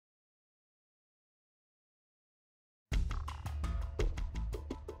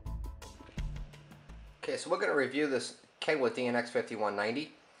Okay, so we're going to review this Kenwood DNX5190.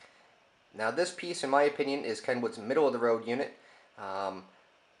 Now this piece, in my opinion, is Kenwood's middle-of-the-road unit.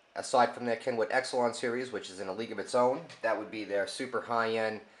 Aside from their Kenwood Exelon series, which is in a league of its own, that would be their super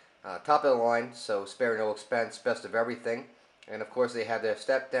high-end, top-of-the-line, so spare no expense, best of everything. And of course they have their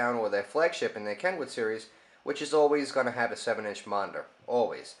step-down or their flagship in their Kenwood series, which is always going to have a 7-inch monitor,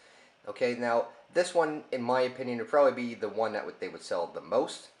 always. Okay, now this one, in my opinion, would probably be the one that they would sell the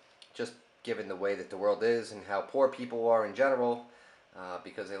most, just given the way that the world is and how poor people are in general,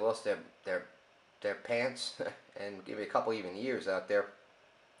 because they lost their pants and give it a couple even years out there.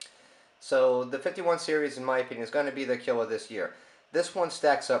 So the 51 series, in my opinion, is going to be the killer this year. This one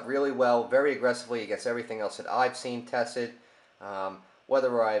stacks up really well, very aggressively against everything else that I've seen tested.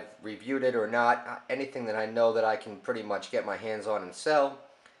 Whether I've reviewed it or not, anything that I know that I can pretty much get my hands on and sell.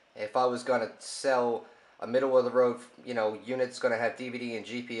 If I was going to sell a middle-of-the-road, unit that's going to have DVD and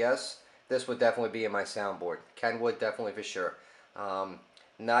GPS, this would definitely be in my soundboard. Kenwood, definitely for sure.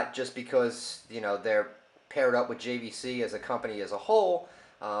 Not just because, they're paired up with JVC as a company as a whole,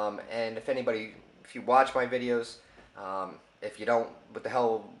 and if you watch my videos, if you don't, what the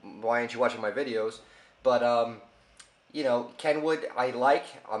hell, why aren't you watching my videos? But, Kenwood,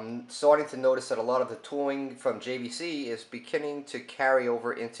 I'm starting to notice that a lot of the tooling from JVC is beginning to carry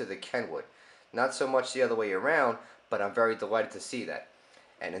over into the Kenwood. Not so much the other way around, but I'm very delighted to see that.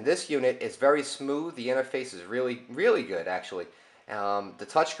 And in this unit, it's very smooth. The interface is really, really good, actually. The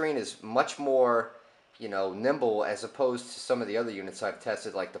touchscreen is much more, nimble as opposed to some of the other units I've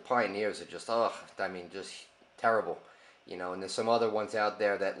tested, like the Pioneers are just, just terrible. And there's some other ones out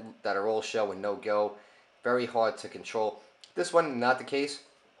there that are all show and no go. Very hard to control. This one, not the case.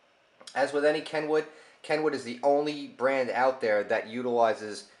 As with any Kenwood, Kenwood is the only brand out there that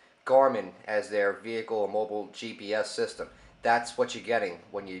utilizes Garmin as their vehicle or mobile GPS system. That's what you're getting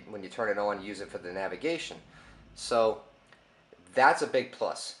when you turn it on and use it for the navigation. So that's a big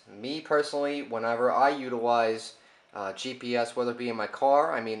plus. Me personally, whenever I utilize GPS, whether it be in my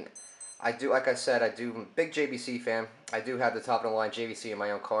car, I do, like I said, I'm a big JVC fan. I do have the top-of-the-line JVC in my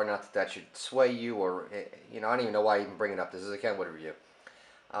own car. Not that that should sway you, or I don't even know why I even bring it up. This is a Kenwood review.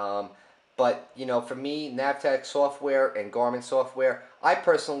 But for me, Navtech software and Garmin software, I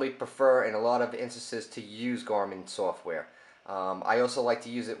personally prefer, in a lot of instances, to use Garmin software. I also like to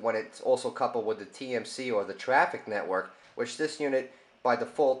use it when it's also coupled with the TMC or the traffic network, which this unit by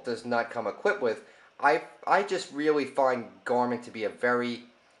default does not come equipped with. I just really find Garmin to be a very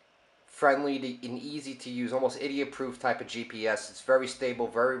friendly and easy to use, almost idiot-proof type of GPS. It's very stable,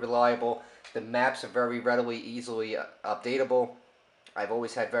 very reliable. The maps are very readily, easily updatable. I've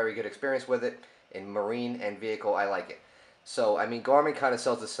always had very good experience with it. In marine and vehicle, I like it. So, Garmin kind of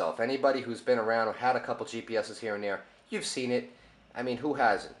sells itself. Anybody who's been around or had a couple GPSs here and there, you've seen it. Who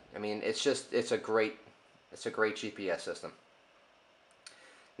hasn't? It's a great GPS system.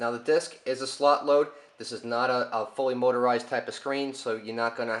 Now the disc is a slot load. This is not a fully motorized type of screen, so you're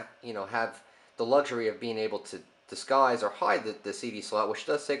not gonna, have the luxury of being able to disguise or hide the CD slot, which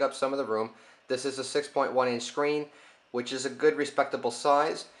does take up some of the room. This is a 6.1-inch screen, which is a good, respectable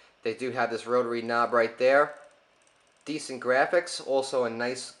size. They do have this rotary knob right there. Decent graphics, also a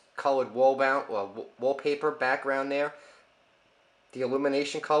nice colored wallpaper background there. The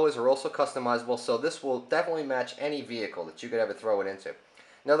illumination colors are also customizable, so this will definitely match any vehicle that you could ever throw it into.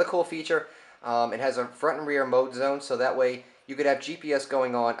 Another cool feature, it has a front and rear mode zone, so that way you could have GPS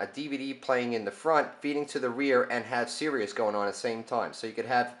going on, a DVD playing in the front, feeding to the rear, and have Sirius going on at the same time. So you could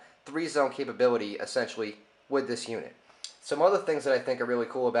have 3-zone capability, essentially, with this unit. Some other things that I think are really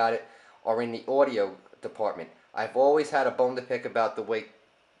cool about it are in the audio department. I've always had a bone to pick about the way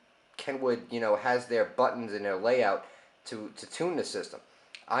Kenwood, has their buttons and their layout to tune the system.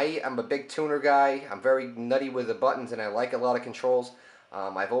 I am a big tuner guy. I'm very nutty with the buttons, and I like a lot of controls.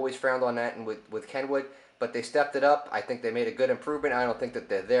 I've always frowned on that with Kenwood, but they stepped it up. I think they made a good improvement. I don't think that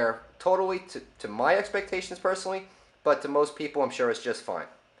they're there totally to my expectations personally, but to most people, I'm sure it's just fine.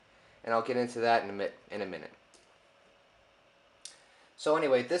 And I'll get into that in a minute. So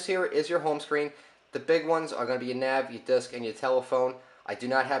anyway, this here is your home screen. The big ones are going to be your nav, your disc, and your telephone. I do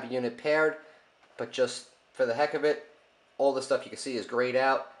not have a unit paired, but just for the heck of it, all the stuff you can see is grayed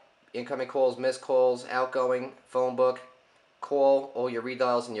out. Incoming calls, missed calls, outgoing, phone book, call, all your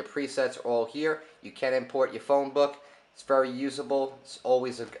redials and your presets are all here. You can import your phone book. It's very usable. It's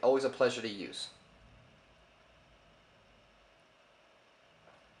always a pleasure to use.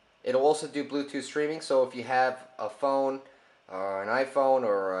 It'll also do Bluetooth streaming, so if you have a phone or an iPhone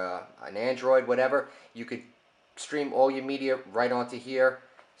or an Android, whatever, you could stream all your media right onto here,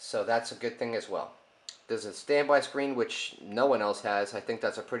 so that's a good thing as well. There's a standby screen, which no one else has. I think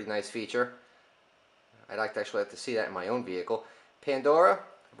that's a pretty nice feature. I'd actually like to see that in my own vehicle. Pandora,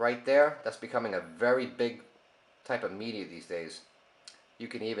 right there, that's becoming a very big type of media these days. You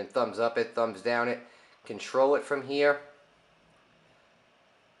can even thumbs up it, thumbs down it, control it from here,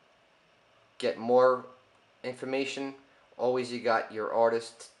 get more information. Always you got your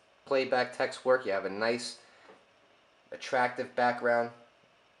artist playback text work. You have a nice attractive background.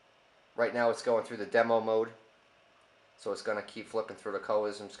 Right now it's going through the demo mode, so it's going to keep flipping through the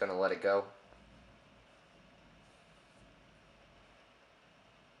colors. I'm just going to let it go.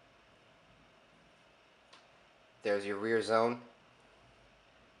 There's your rear zone.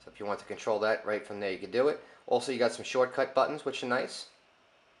 So if you want to control that right from there, you can do it. Also, you got some shortcut buttons, which are nice.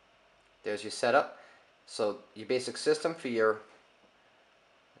 There's your setup. So your basic system for your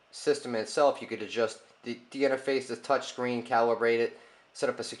system itself, you could adjust the interface, the touch screen, calibrate it, set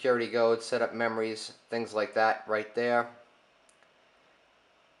up a security code, set up memories, things like that right there.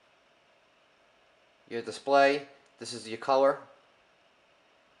 Your display, this is your color.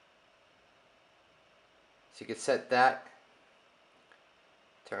 So you could set that,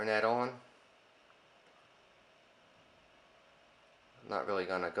 turn that on. I'm not really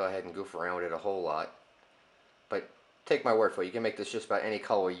going to go ahead and goof around with it a whole lot, but take my word for it, you can make this just about any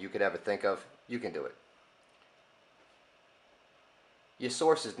color you could ever think of. You can do it. Your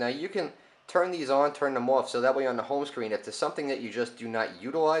sources, now you can turn these on, turn them off, so that way on the home screen, if there's something that you just do not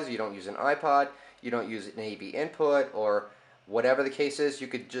utilize, you don't use an iPod, you don't use an AV input, or whatever the case is, you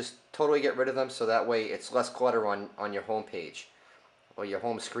could just totally get rid of them, so that way it's less clutter on your home page, or your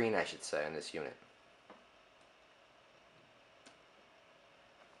home screen I should say, on this unit.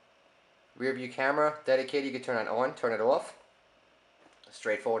 Rear view camera, dedicated, you can turn it on, turn it off.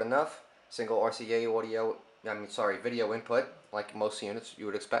 Straightforward enough. Single RCA audio, video input, like most units you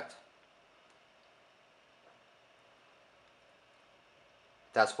would expect.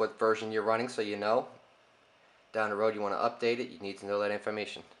 That's what version you're running, so you know. Down the road you want to update it, you need to know that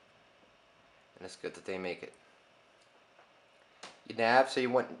information. And it's good that they make it. Your nav, so you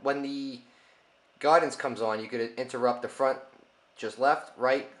want, when the guidance comes on, you could interrupt the front, just left,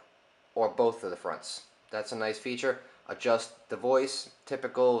 right, or both of the fronts. That's a nice feature. Adjust the voice,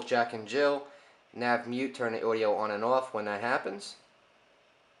 typical Jack and Jill. Nav mute, turn the audio on and off when that happens.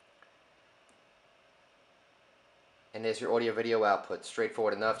 And there's your audio video output.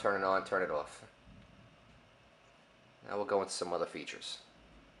 Straightforward enough, turn it on, turn it off. Now we'll go into some other features.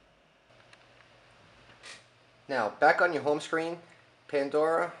 Now, back on your home screen,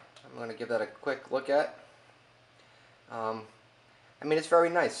 Pandora, I'm going to give that a quick look at. I mean, it's very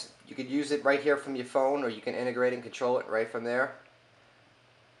nice. You could use it right here from your phone, or you can integrate and control it right from there.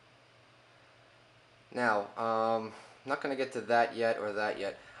 Now, I'm not going to get to that yet or that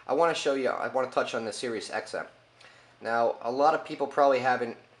yet. I want to show you, I want to touch on the Sirius XM. Now, a lot of people probably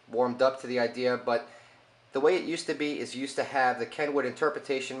haven't warmed up to the idea, but the way it used to be is you used to have the Kenwood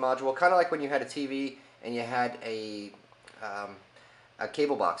interpretation module, kind of like when you had a TV and you had a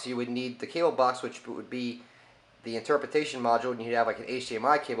cable box. You would need the cable box, which would be the interpretation module, and you'd have like an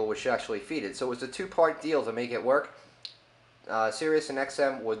HDMI cable which actually feed it. So it was a two-part deal to make it work. Sirius and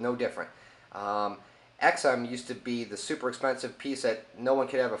XM was no different. XM used to be the super expensive piece that no one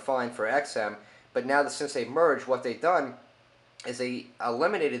could ever find for XM, but now that since they merged, what they've done is they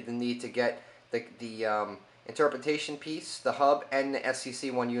eliminated the need to get the interpretation piece, the hub, and the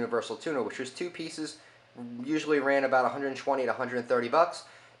SCC1 universal tuner, which was two pieces, usually ran about 120 to 130 bucks.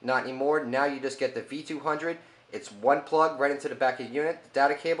 Not anymore. Now you just get the V200. It's one plug right into the back of the unit, the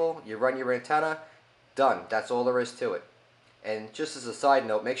data cable, you run your antenna, done. That's all there is to it. And just as a side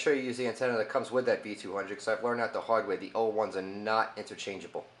note, make sure you use the antenna that comes with that V200, because I've learned that the hard way. The old ones are not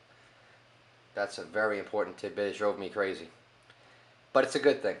interchangeable. That's a very important tidbit. It drove me crazy. But it's a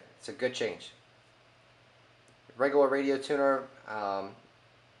good thing. It's a good change. Regular radio tuner,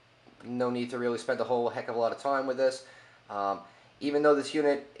 no need to really spend a whole heck of a lot of time with this. Even though this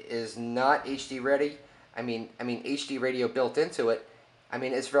unit is not HD ready, I mean HD radio built into it, I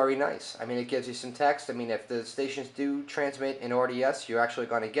mean, it's very nice. I mean, it gives you some text. I mean, if the stations do transmit in RDS, you're actually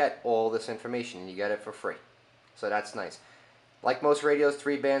going to get all this information, and you get it for free. So that's nice. Like most radios,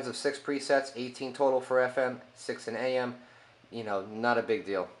 3 bands of 6 presets, 18 total for FM, 6 in AM. You know, not a big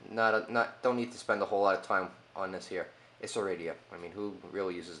deal. Don't need to spend a whole lot of time on this here. It's a radio. I mean, who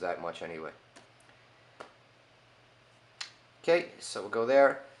really uses that much anyway? Okay, so we'll go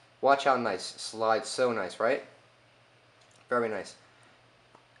there. Watch how nice. Slides so nice, right? Very nice.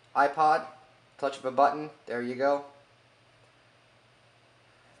 iPod, touch of a button, there you go.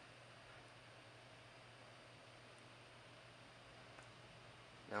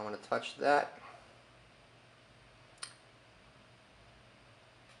 Now I want to touch that.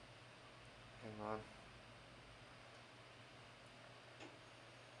 Hang on.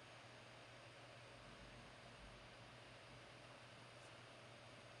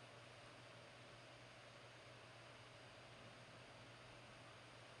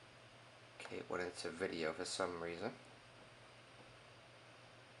 went into video for some reason.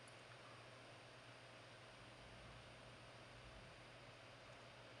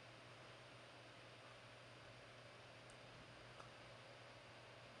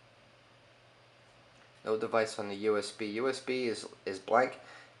 No device on the USB. USB is blank.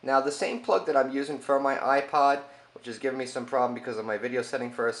 Now the same plug that I'm using for my iPod, which is giving me some problem because of my video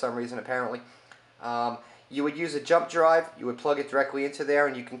setting for some reason apparently, you would use a jump drive, you would plug it directly into there,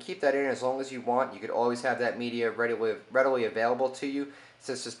 and you can keep that in as long as you want. You could always have that media readily available to you,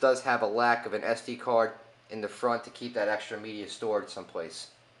 since this does have a lack of an SD card in the front to keep that extra media stored someplace.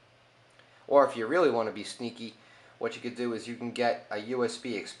 Or if you really want to be sneaky, what you could do is you can get a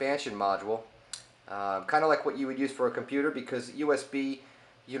USB expansion module, kind of like what you would use for a computer, because USB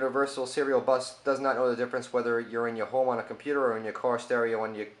Universal Serial Bus does not know the difference whether you're in your home on a computer or in your car stereo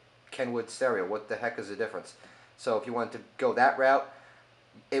on your Kenwood stereo. What the heck is the difference? So if you want to go that route,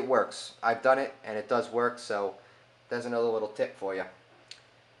 it works. I've done it and it does work, so there's another little tip for you.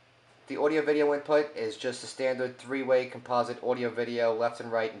 The audio video input is just a standard three-way composite audio video, left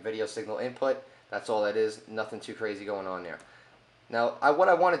and right, and video signal input. That's all that is. Nothing too crazy going on there. Now, what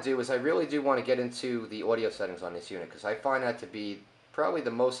I want to do is I really do want to get into the audio settings on this unit, because I find that to be probably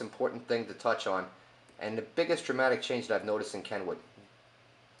the most important thing to touch on and the biggest dramatic change that I've noticed in Kenwood.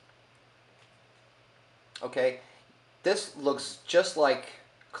 Okay, this looks just like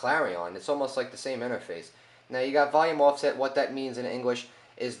Clarion. It's almost like the same interface. Now you got volume offset. What that means in English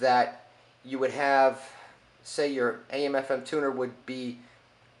is that you would have, say your AM/FM tuner would be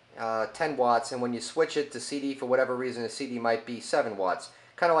 10 watts, and when you switch it to CD, for whatever reason, the CD might be 7 watts.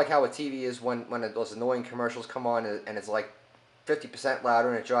 Kind of like how a TV is when those annoying commercials come on and it's like 50% louder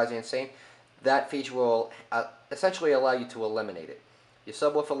and it drives you insane. That feature will essentially allow you to eliminate it. Your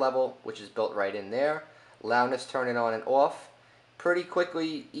subwoofer level, which is built right in there. Loudness, turn it on and off. Pretty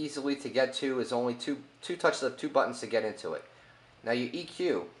quickly, easily to get to, is only two touches of 2 buttons to get into it. Now your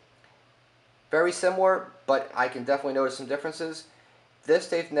EQ, very similar, but I can definitely notice some differences. This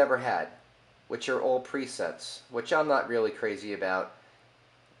they've never had, which are all presets, which I'm not really crazy about.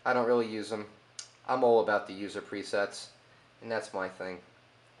 I don't really use them. I'm all about the user presets, and that's my thing.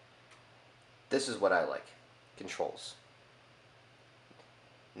 This is what I like. Controls.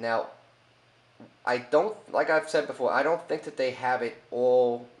 Now, I don't, like I've said before, I don't think that they have it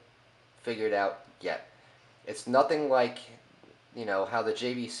all figured out yet. It's nothing like, you know, how the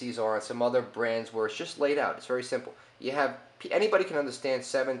JVCs are on some other brands where it's just laid out. It's very simple. You have, anybody can understand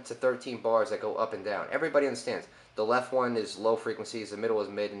 7 to 13 bars that go up and down. Everybody understands. The left one is low frequencies, the middle is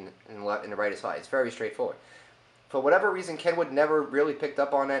mid, and the right is high. It's very straightforward. For whatever reason, Kenwood never really picked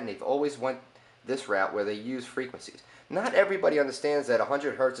up on that, and they've always went this route where they use frequencies. Not everybody understands that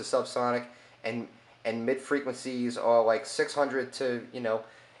 100 hertz is subsonic, and mid frequencies are like 600 to, you know,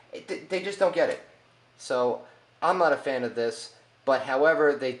 they just don't get it. So I'm not a fan of this, but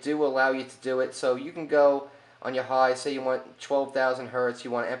however, they do allow you to do it. So you can go on your high, say you want 12,000 hertz, you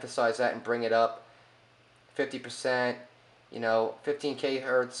want to emphasize that and bring it up 50%, you know, 15k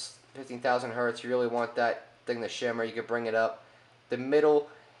hertz, 15,000 hertz, you really want that thing to shimmer, you could bring it up. The middle,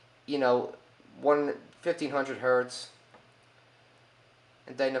 you know, 1500 hertz.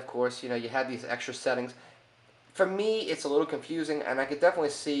 And then, of course, you know, you have these extra settings. For me, it's a little confusing, and I could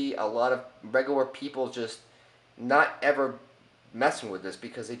definitely see a lot of regular people just not ever messing with this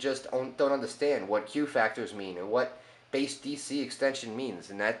because they just don't understand what Q factors mean and what base DC extension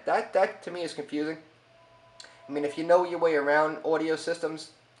means. And that to me is confusing. I mean, if you know your way around audio systems,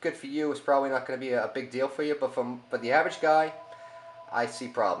 good for you. It's probably not going to be a big deal for you, but for the average guy, I see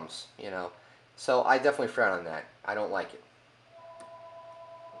problems, you know. So I definitely frown on that. I don't like it.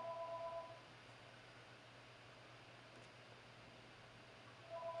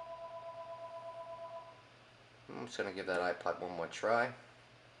 I'm just going to give that iPod one more try.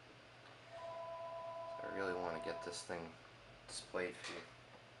 I really want to get this thing displayed for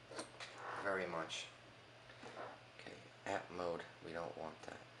you very much. Okay, app mode, we don't want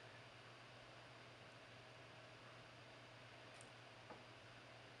that.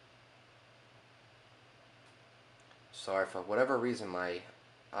 Sorry, for whatever reason my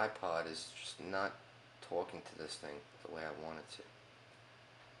iPod is just not talking to this thing the way I want it to.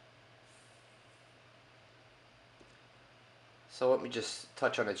 So let me just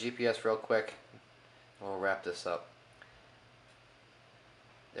touch on the GPS real quick. We'll wrap this up.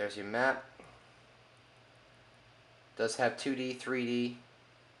 There's your map. Does have 2D, 3D.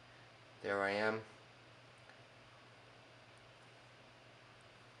 There I am.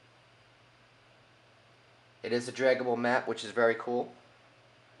 It is a draggable map, which is very cool.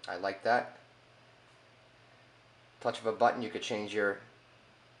 I like that. Touch of a button, you could change your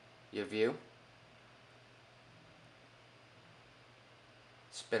view.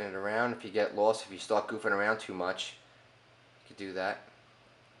 spin it around if you get lost, if you start goofing around too much. You could do that.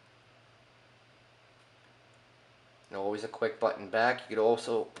 And always a quick button back. You could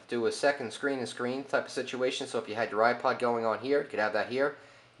also do a second screen-to-screen type of situation. So if you had your iPod going on here, you could have that here.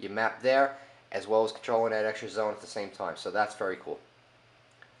 You map there, as well as controlling that extra zone at the same time. So that's very cool.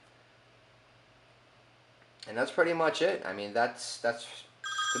 And that's pretty much it. I mean, that's the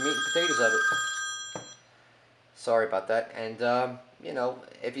meat and potatoes of it. Sorry about that. And you know,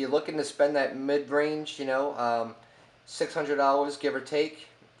 if you're looking to spend that mid-range, you know, $600 give or take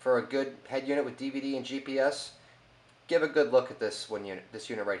for a good head unit with DVD and GPS, give a good look at this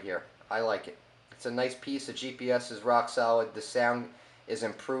unit right here. I like it. It's a nice piece. The GPS is rock solid. The sound is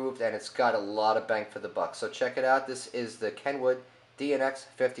improved, and it's got a lot of bang for the buck. So check it out. This is the Kenwood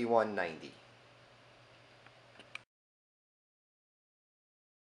DNX5190.